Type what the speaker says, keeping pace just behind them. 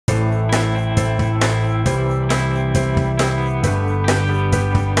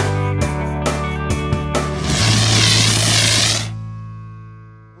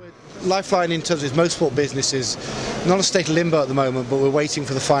LIFELINE, in terms of its motorsport business, is not a state of limbo at the moment, but we're waiting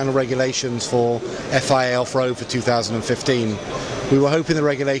for the final regulations for FIA off-road for 2015. We were hoping the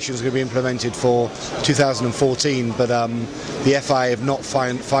regulations were going to be implemented for 2014, but the FIA have not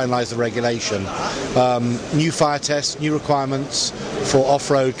finalised the regulation. New fire tests, new requirements for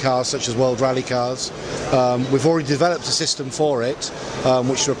off-road cars such as World Rally cars. We've already developed a system for it,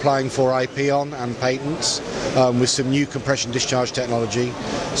 which we're applying for IP on and patents, with some new compression discharge technology.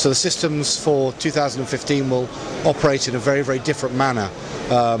 So the systems for 2015 will operate in a very, very different manner.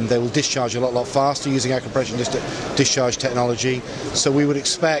 They will discharge a lot faster using our compression discharge technology. So we would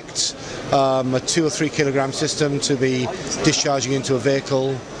expect a 2 or 3 kilogram system to be discharging into a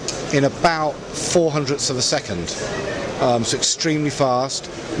vehicle in about 400ths of a second. So extremely fast,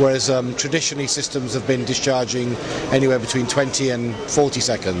 whereas traditionally systems have been discharging anywhere between 20 and 40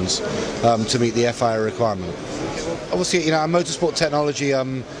 seconds to meet the FIA requirement. Obviously, our motorsport technology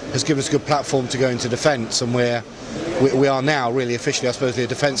has given us a good platform to go into defence, and we are now really officially, I suppose, a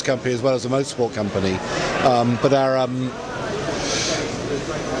defence company as well as a motorsport company. But our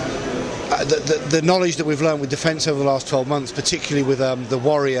the knowledge that we've learned with defence over the last 12 months, particularly with the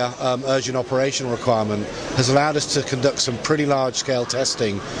Warrior urgent operational requirement, has allowed us to conduct some pretty large-scale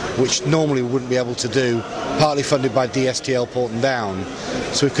testing, which normally we wouldn't be able to do, partly funded by DSTL Porton Down.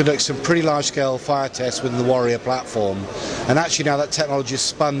 So we've conducted some pretty large-scale fire tests within the Warrior platform, and actually now that technology is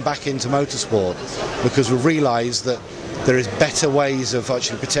spun back into motorsport, because we've realised that there is better ways of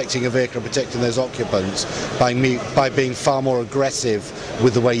actually protecting a vehicle and protecting those occupants by being far more aggressive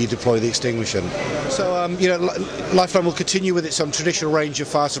with the way you deploy the extinguishing. So LIFELINE will continue with its traditional range of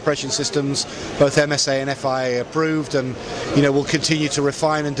fire suppression systems, both MSA and FIA approved, and we'll continue to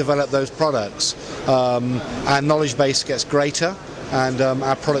refine and develop those products. Our knowledge base gets greater, and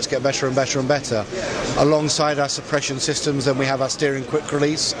our products get better and better and better. Alongside our suppression systems, then we have our steering quick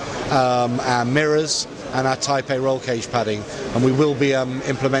release, our mirrors, and our Type A roll cage padding, and we will be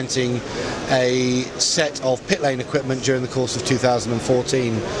implementing a set of pit lane equipment during the course of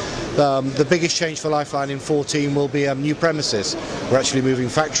 2014. The biggest change for LIFELINE in 2014 will be new premises. We're actually moving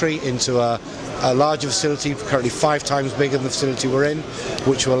factory into a larger facility, currently 5 times bigger than the facility we're in,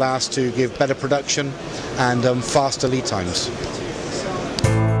 which will allow us to give better production and faster lead times.